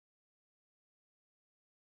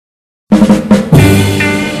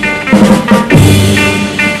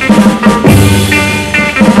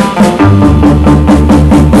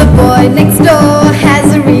door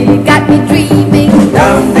has really got me dreaming.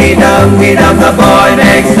 Dum-dee-dum-dee-dum, the boy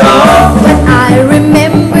next door. But I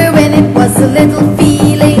remember when it was a little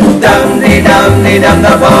feeling. Dum-dee-dum-dee-dum,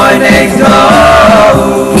 the boy next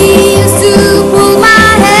door. He used to pull my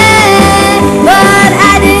hair, but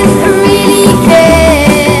I didn't really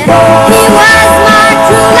care. He was my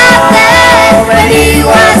true love then, when he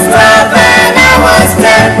was 12 and I was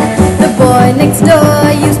 10. The boy next door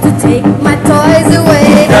used to take my toys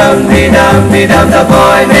away. Dum-dee-dum-dee-dum, the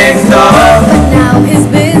boy next door. But now he's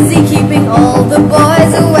busy keeping all the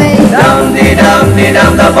boys away.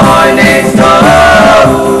 Dum-dee-dum-dee-dum, the boy next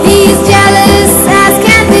door. He's jealous as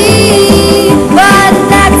can be, but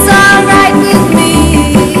that's alright with me.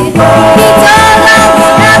 He told all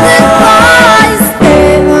the other boys,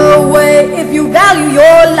 stay away if you value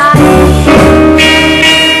your life.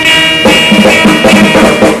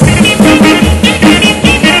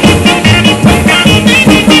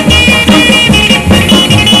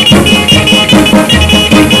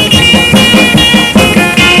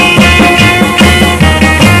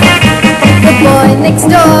 The boy next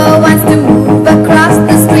door wants to move across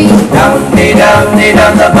the street.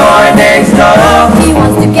 Dum-dee-dum-dee-dum, the boy